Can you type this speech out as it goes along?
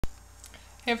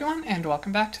Hey everyone, and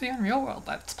welcome back to the Unreal World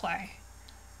Let's Play.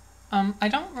 I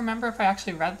don't remember if I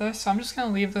actually read this, so I'm just going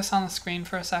to leave this on the screen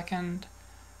for a second.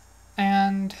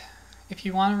 And if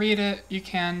you want to read it, you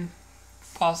can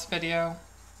pause the video.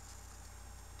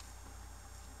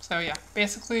 So yeah,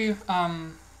 basically, fuck,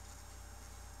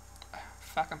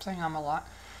 I'm saying a lot.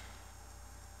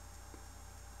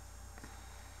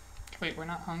 Wait, we're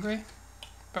not hungry?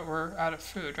 But we're out of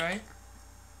food, right?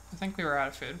 I think we were out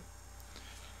of food.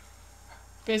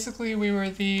 Basically, we were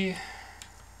the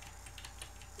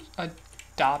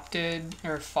adopted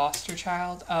or foster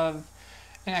child of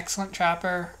an excellent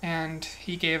trapper, and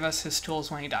he gave us his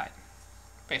tools when he died,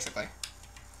 basically.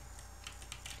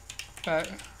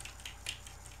 But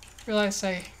realized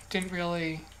I didn't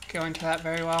really go into that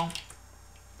very well.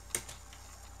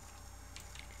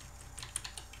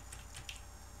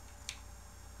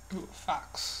 Ooh,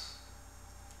 fox.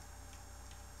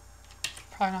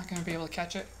 Probably not going to be able to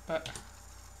catch it, but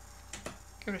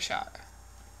give it a shot.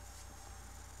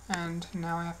 And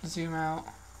now I have to zoom out.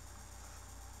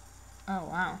 Oh,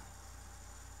 wow.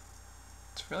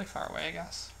 It's really far away, I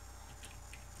guess.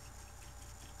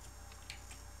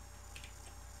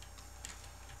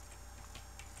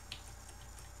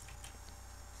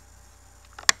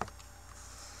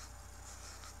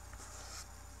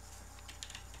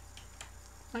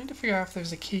 I need to figure out if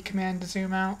there's a key command to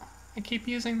zoom out. I keep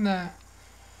using the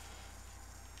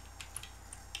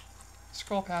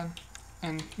scroll pad.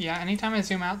 And yeah, anytime I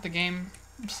zoom out, the game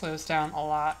slows down a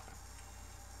lot.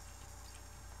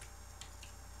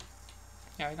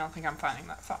 Yeah, I don't think I'm finding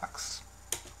that fox.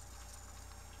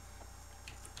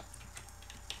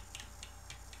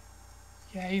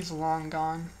 Yeah, he's long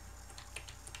gone.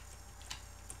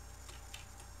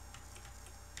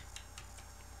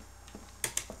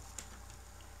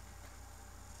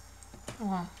 Oh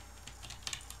well.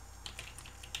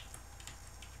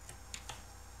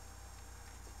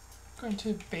 I'm going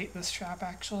to bait this trap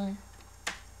actually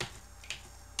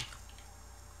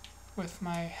with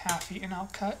my half-eaten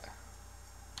elk cut.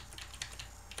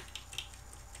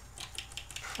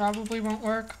 Probably won't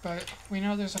work, but we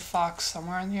know there's a fox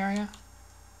somewhere in the area.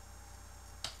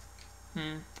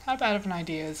 How bad of an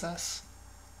idea is this?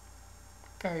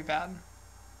 Very bad.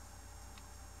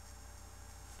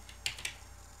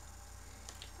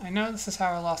 I know this is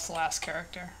how I lost the last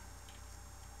character.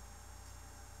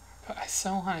 But I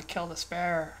so want to kill this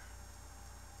bear.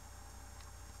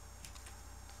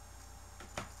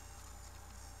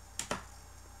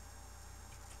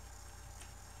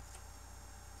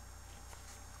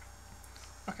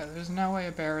 Okay, there's no way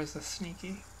a bear is this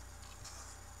sneaky.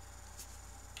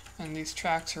 And these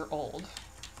tracks are old.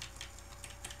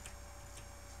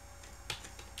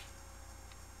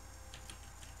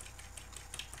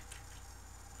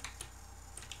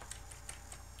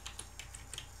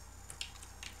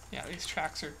 Yeah, these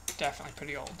tracks are definitely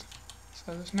pretty old.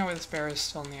 So there's no way this bear is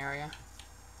still in the area.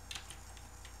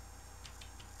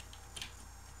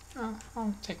 Oh,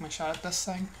 I'll take my shot at this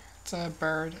thing. It's a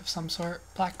bird of some sort.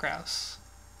 Black grouse.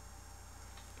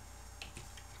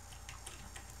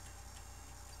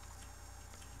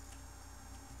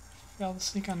 Failed to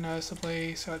sneak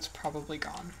unnoticeably, so it's probably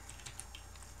gone.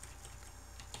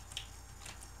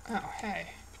 Oh, hey.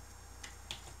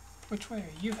 Which way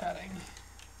are you heading?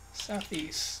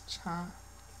 Southeast, huh?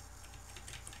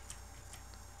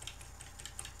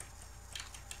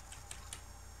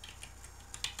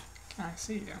 Can I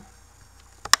see you?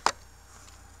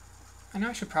 I know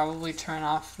I should probably turn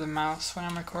off the mouse when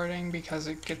I'm recording because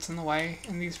it gets in the way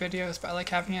in these videos, but I like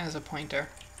having it as a pointer.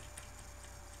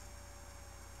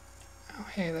 Oh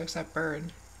hey, there's that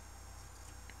bird.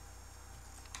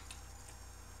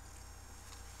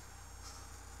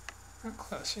 How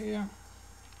close are you?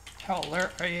 How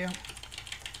alert are you?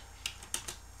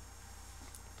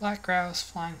 Black grouse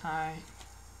flying high.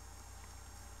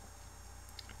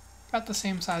 About the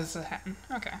same size as a hen.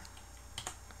 Okay.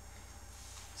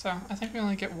 So I think we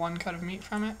only get one cut of meat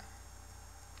from it.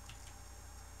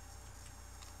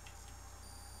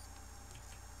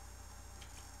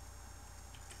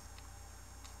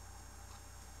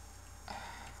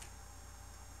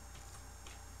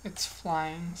 It's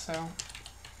flying, so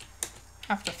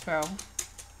have to throw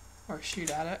or shoot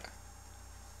at it.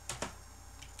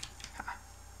 Ha.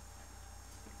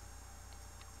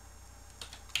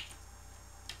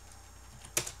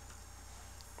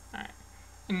 Alright.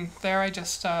 And there I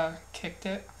just kicked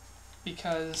it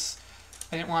because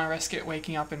I didn't want to risk it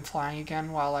waking up and flying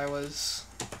again while I was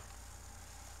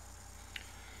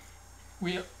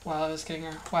getting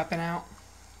a weapon out.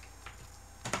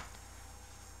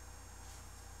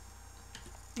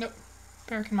 Nope.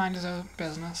 Bear can mind his own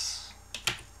business.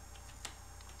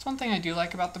 That's one thing I do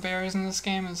like about the bears in this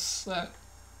game is that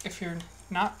if you're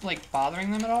not like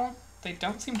bothering them at all, they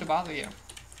don't seem to bother you.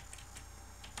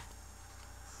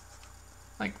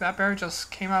 Like that bear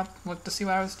just came up, looked to see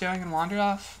what I was doing and wandered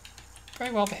off.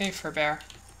 Very well behaved for a bear.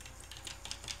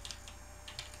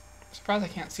 I'm surprised I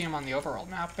can't see him on the overworld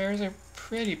map. Bears are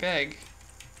pretty big.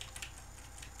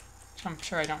 I'm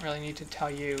sure I don't really need to tell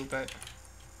you, but,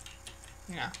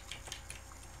 you know.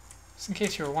 Just in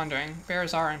case you were wondering,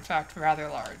 bears are in fact rather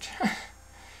large.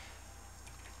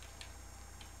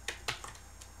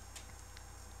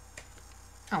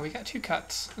 Oh, we got 2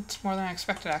 cuts. That's more than I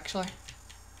expected, actually.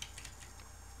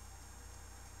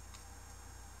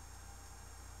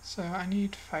 So I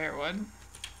need firewood.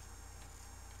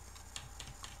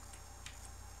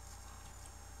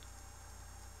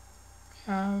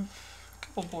 We have a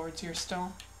couple boards here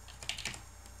still.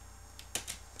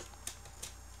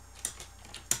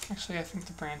 Actually, I think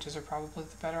the branches are probably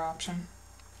the better option,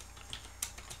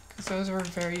 because those are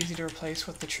very easy to replace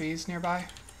with the trees nearby.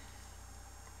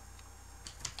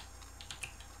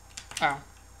 Oh,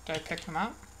 did I pick them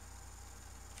up?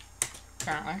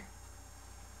 Apparently.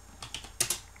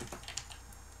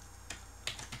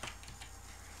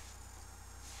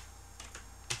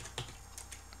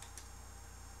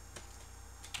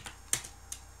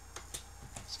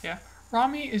 So yeah, raw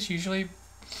meat is usually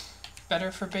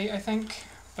better for bait, I think,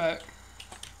 but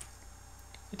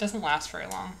it doesn't last very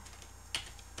long.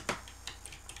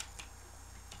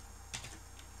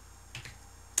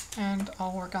 And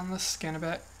I'll work on this skin a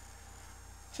bit.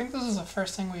 I think this is the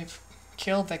first thing we've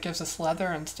killed that gives us leather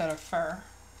instead of fur,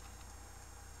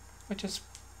 which is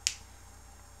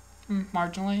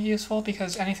marginally useful,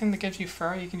 because anything that gives you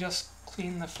fur, you can just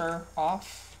clean the fur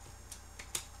off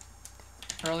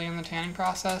early in the tanning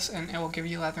process and it will give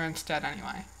you leather instead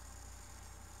anyway.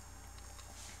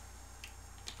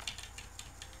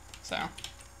 So,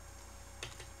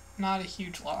 not a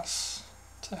huge loss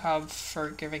to have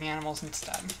fur-giving animals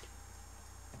instead.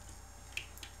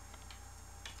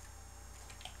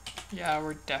 Yeah,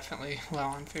 we're definitely low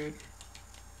on food.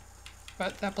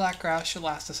 But that black grass should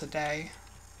last us a day.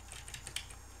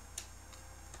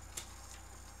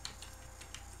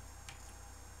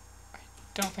 I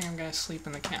don't think I'm going to sleep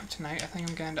in the camp tonight. I think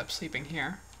I'm going to end up sleeping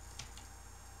here,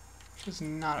 which is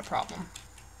not a problem.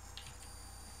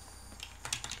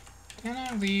 Can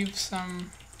I leave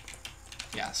some...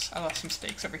 Yes, I left some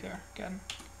steaks over here. Good.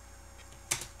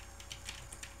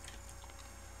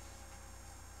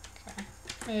 Okay.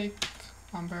 Make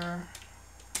lumber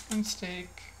and steak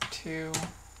 2.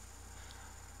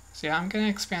 So yeah, I'm going to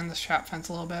expand this trap fence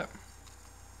a little bit.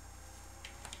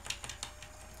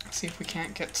 See if we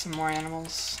can't get some more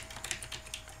animals.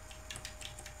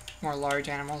 More large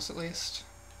animals, at least.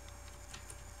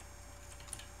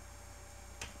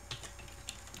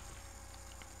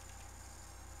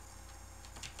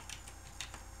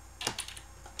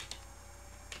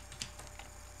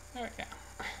 There we go.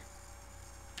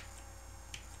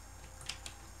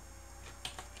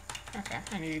 Okay,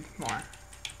 I need more.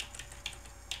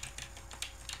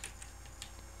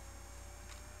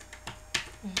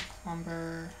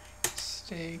 Lumber,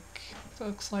 steak, it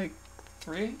looks like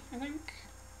 3, I think.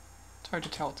 It's hard to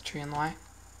tell with the tree in the way.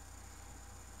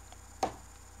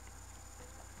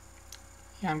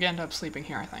 Yeah, I'm gonna end up sleeping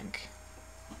here, I think.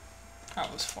 Oh,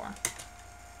 it was 4.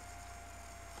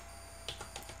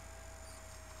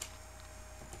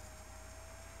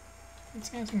 Let's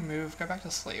see anything move, go back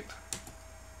to sleep.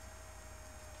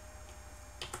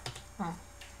 Oh,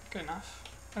 good enough.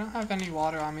 I don't have any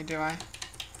water on me, do I?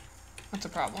 That's a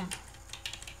problem.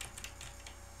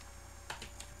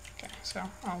 Okay, so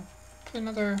I'll put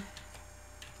another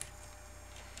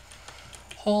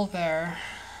hole there.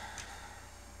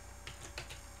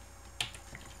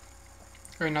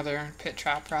 Or another pit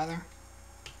trap, rather.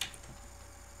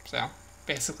 So,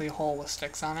 basically a hole with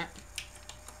sticks on it.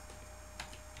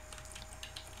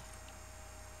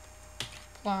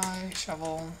 Fly,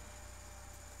 shovel.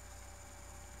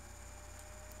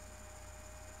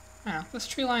 I don't know, this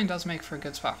tree line does make for a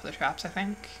good spot for the traps, I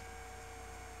think.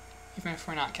 Even if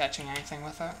we're not catching anything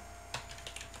with it.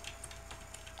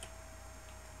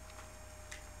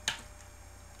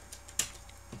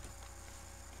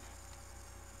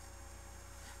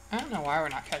 I don't know why we're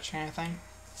not catching anything.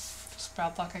 Just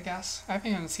bad luck, I guess. I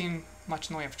haven't even seen much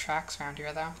in the way of tracks around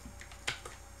here, though.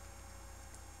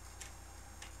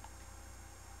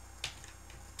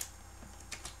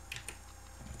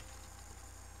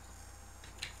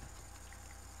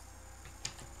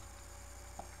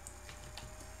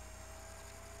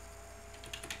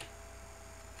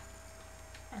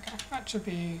 Okay, that should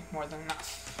be more than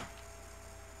enough.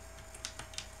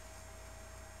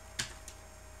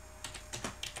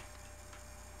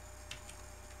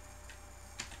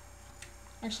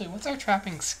 Actually, what's our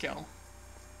trapping skill?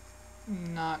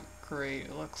 Not great,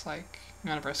 it looks like.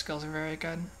 None of our skills are very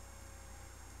good.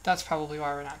 That's probably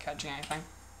why we're not catching anything.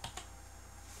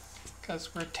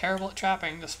 Because we're terrible at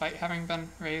trapping, despite having been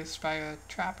raised by a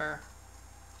trapper.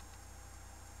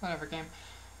 Whatever, game.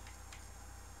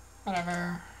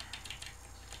 Whatever.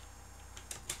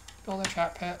 Build a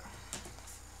trap pit.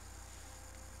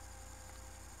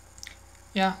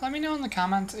 Yeah, let me know in the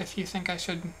comments if you think I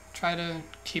should try to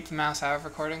keep the mouse out of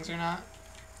recordings or not.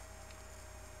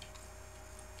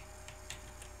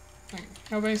 Like,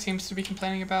 nobody seems to be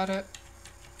complaining about it,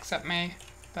 except me,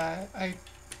 but I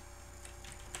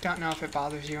don't know if it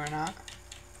bothers you or not.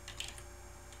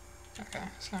 Okay,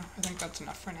 so I think that's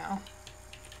enough for now.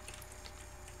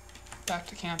 Back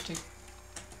to camp to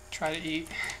try to eat,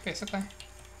 basically.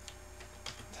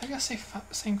 Did I just say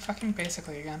saying fucking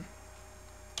basically again?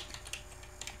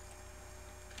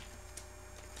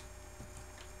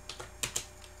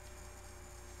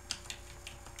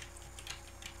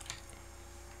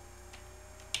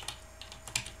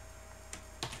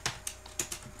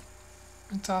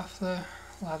 It's off the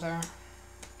leather.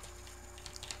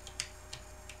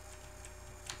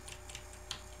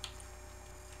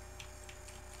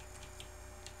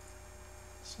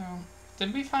 So,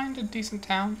 did we find a decent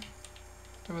town?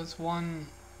 There was one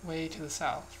way to the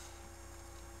south.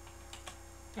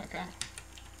 Okay.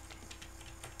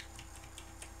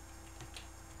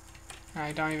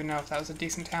 I don't even know if that was a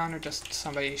decent town or just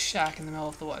somebody's shack in the middle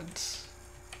of the woods.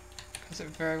 Because it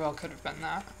very well could have been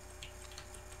that.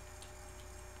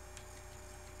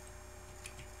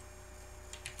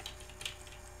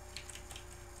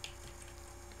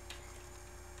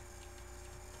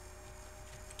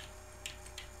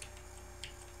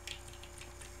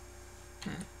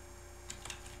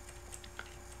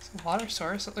 It's a water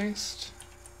source, at least.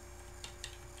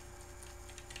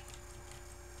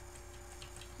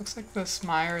 Looks like this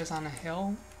mire is on a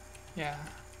hill. Yeah.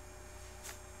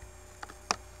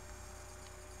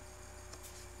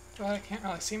 But I can't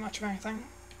really see much of anything.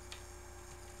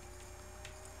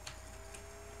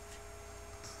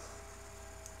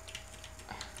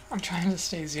 I'm trying to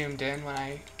stay zoomed in when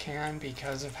I can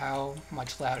because of how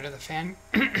much louder the fan...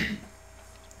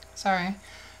 Sorry.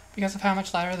 Because of how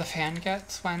much louder the fan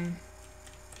gets when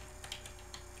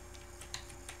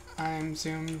I'm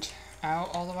zoomed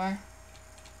out all the way.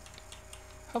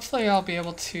 Hopefully I'll be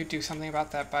able to do something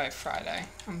about that by Friday.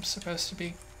 I'm supposed to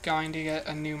be going to get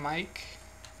a new mic.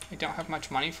 I don't have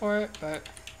much money for it, but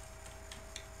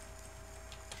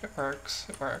if it works,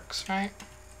 right?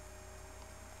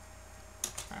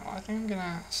 Alright, well I think I'm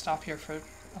gonna stop here for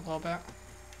a little bit.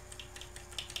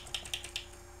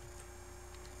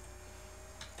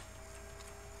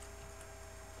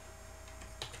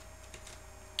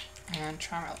 And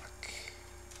try my luck.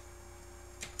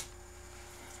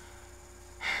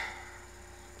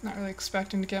 Not really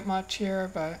expecting to get much here,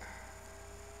 but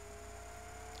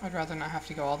I'd rather not have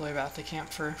to go all the way back to camp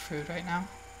for food right now.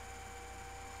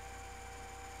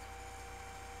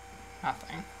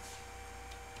 Nothing.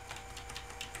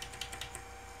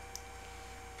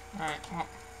 Alright, well.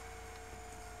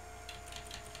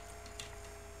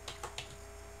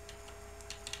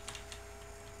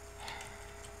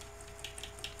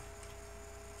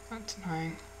 That's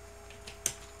annoying.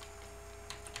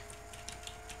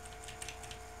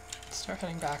 Start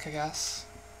heading back, I guess.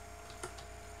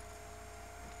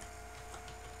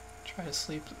 Try to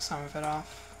sleep some of it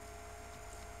off.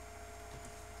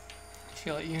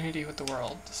 Feel at unity with the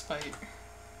world, despite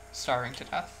starving to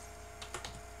death.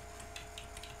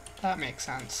 That makes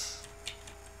sense.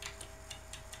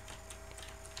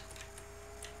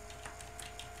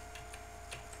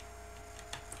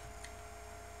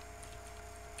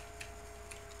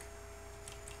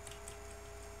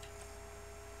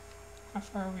 How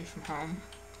far are we from home?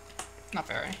 Not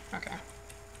very, okay.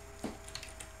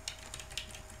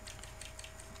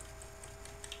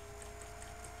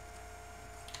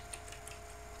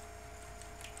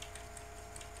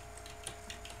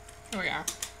 Here we are.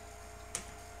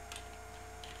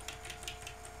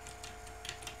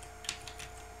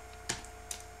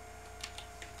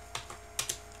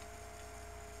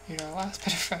 Eat our last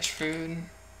bit of fresh food.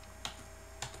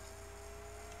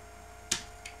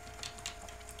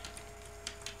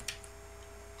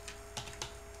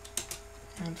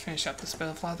 And finish up this bit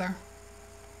of leather.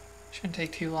 Shouldn't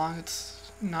take too long,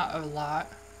 it's not a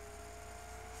lot.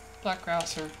 Black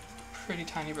grouse are pretty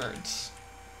tiny birds.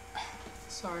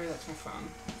 Sorry, that's my phone.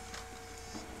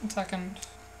 1 second.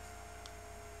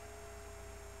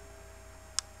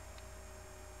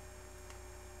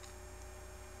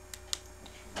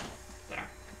 There.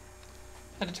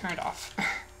 Had to turn it off.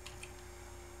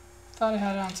 thought I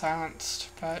had it on silenced,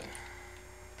 but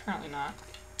apparently not.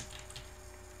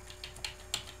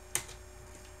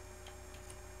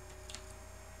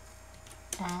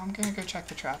 Well, I'm gonna go check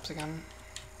the traps again.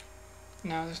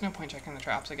 No, there's no point checking the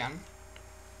traps again.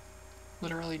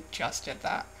 Literally just did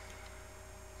that.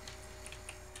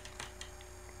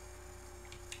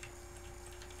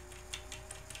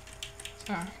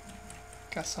 So,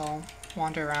 guess I'll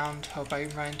wander around, hope I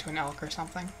run into an elk or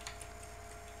something.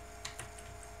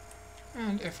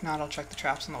 And if not, I'll check the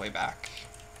traps on the way back.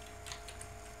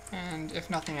 And if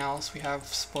nothing else, we have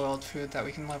spoiled food that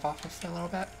we can live off of for a little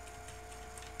bit.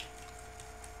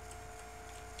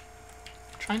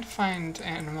 Trying to find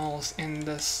animals in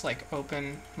this like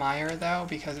open mire though,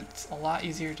 because it's a lot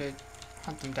easier to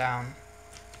hunt them down.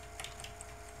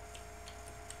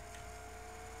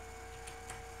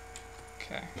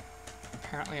 Okay,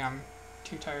 apparently I'm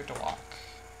too tired to walk.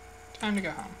 Time to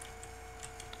go home.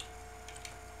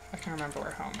 If I can remember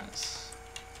where home is.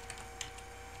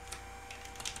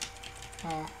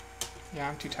 Oh, yeah,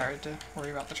 I'm too tired to worry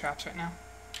about the traps right now.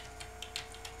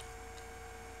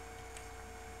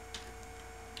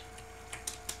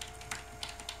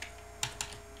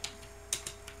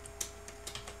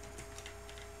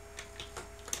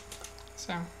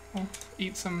 So, we'll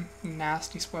eat some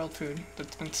nasty spoiled food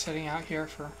that's been sitting out here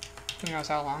for who knows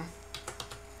how long.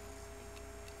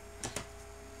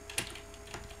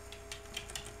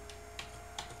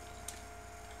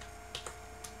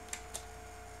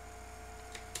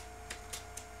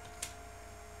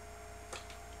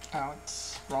 Oh,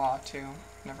 it's raw too.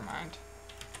 Never mind.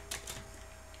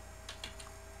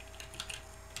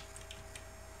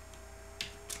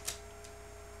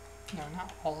 No,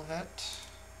 not all of it.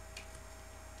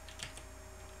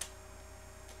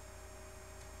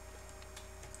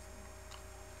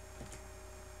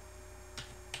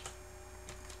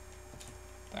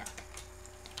 There.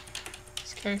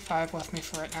 Let's carry 5 with me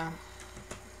for right now.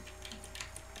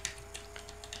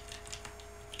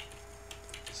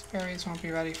 Berries won't be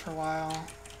ready for a while.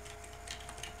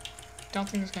 Don't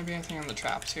think there's going to be anything in the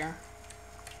traps here.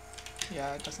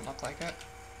 Yeah, it doesn't look like it.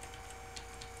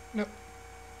 Nope.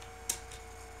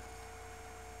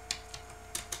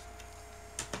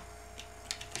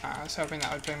 I was hoping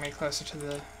that would bring me closer to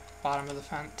the bottom of the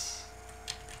fence.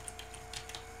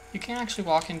 You can actually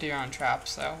walk into your own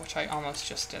traps though, which I almost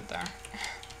just did there.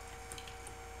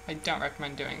 I don't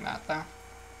recommend doing that though.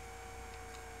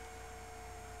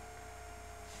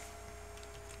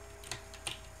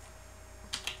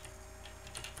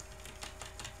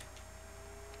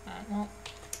 Well,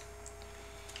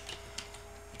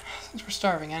 since we're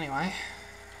starving anyway,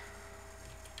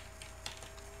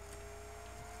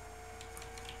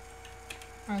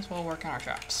 might as well work on our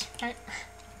traps, right?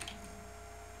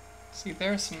 See,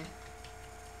 there's some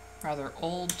rather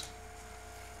old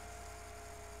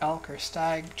elk or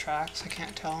stag tracks, I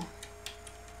can't tell.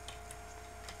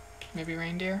 Maybe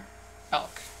reindeer?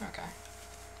 Elk, okay.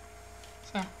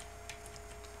 So,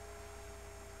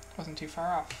 wasn't too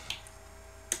far off.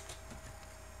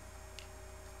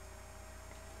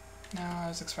 No, I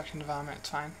was expecting to vomit, it's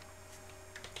fine.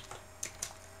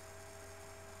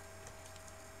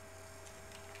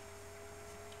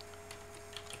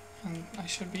 And I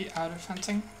should be out of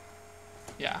fencing?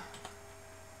 Yeah.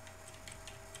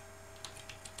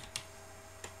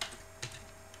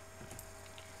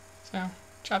 So,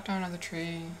 chop down another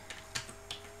tree.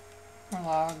 More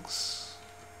logs.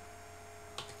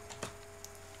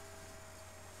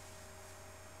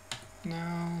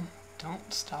 No.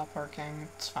 Don't stop working,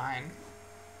 it's fine.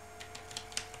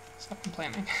 Stop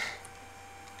complaining.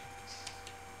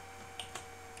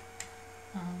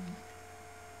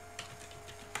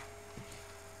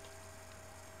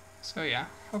 So yeah,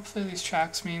 hopefully these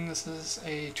tracks mean this is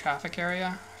a traffic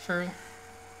area for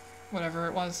whatever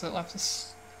it was that left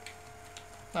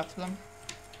them.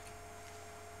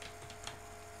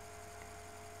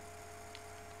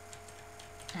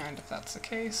 And if that's the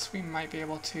case, we might be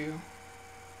able to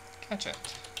catch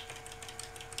it.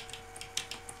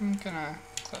 I'm gonna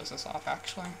close this off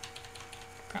actually.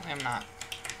 Apparently I'm not.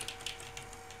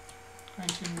 I'm going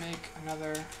to make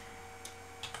another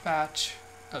batch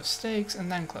of steaks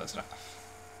and then close it off.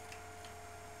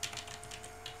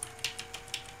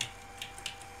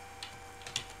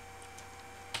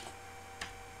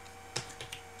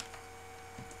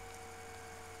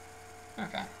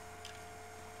 Okay.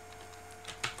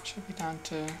 Should be down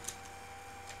to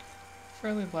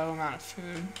fairly low amount of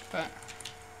food, but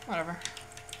whatever.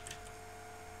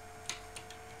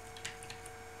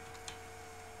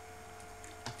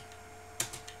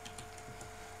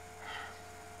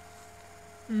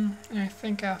 And I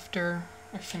think after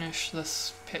I finish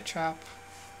this pit trap,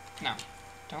 No,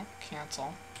 don't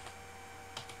cancel.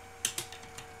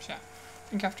 So, I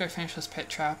think after I finish this pit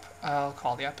trap, I'll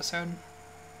call the episode.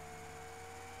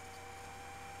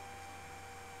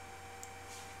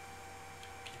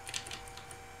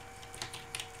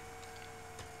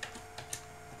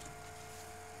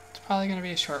 It's probably going to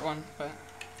be a short one, but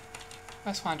I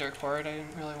just wanted to record. I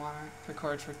didn't really want to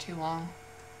record for too long.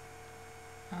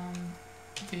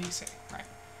 VC, right.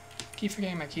 Keep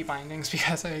forgetting my key bindings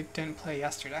because I didn't play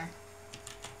yesterday.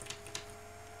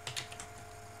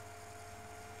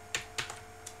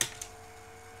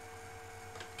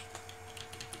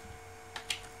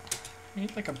 I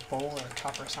need like a bowl or a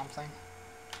cup or something.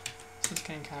 This is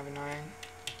getting kind of annoying.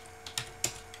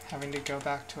 Having to go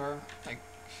back to our like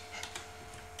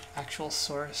actual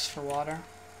source for water.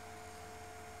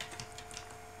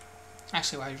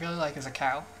 Actually, what I really like is a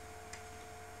cow.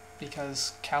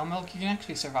 Because cow milk you can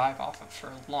actually survive off of for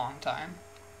a long time.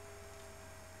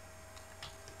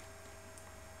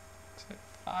 Is it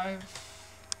 5?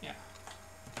 Yeah.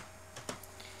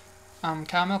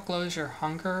 Cow milk lowers your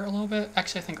hunger a little bit.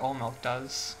 Actually, I think all milk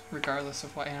does, regardless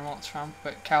of what animal it's from.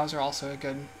 But cows are also a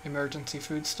good emergency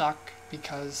food stock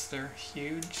because they're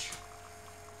huge.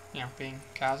 You know, being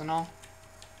cows and all.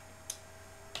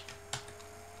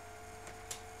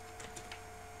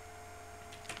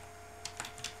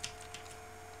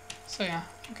 So yeah,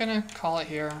 I'm gonna call it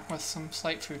here with some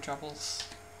slight food troubles.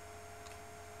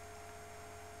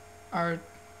 Our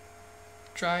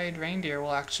dried reindeer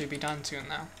will actually be done soon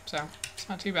though, so it's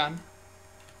not too bad.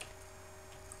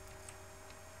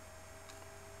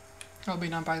 It'll be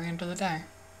done by the end of the day.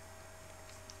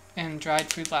 And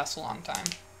dried food lasts a long time.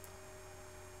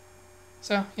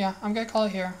 So yeah, I'm gonna call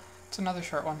it here. It's another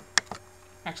short one.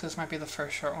 Actually, this might be the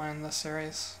first short one in this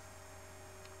series.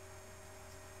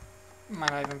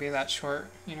 Might not even be that short.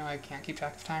 You know, I can't keep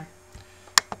track of time.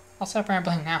 I'll stop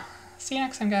rambling now. See you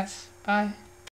next time, guys. Bye.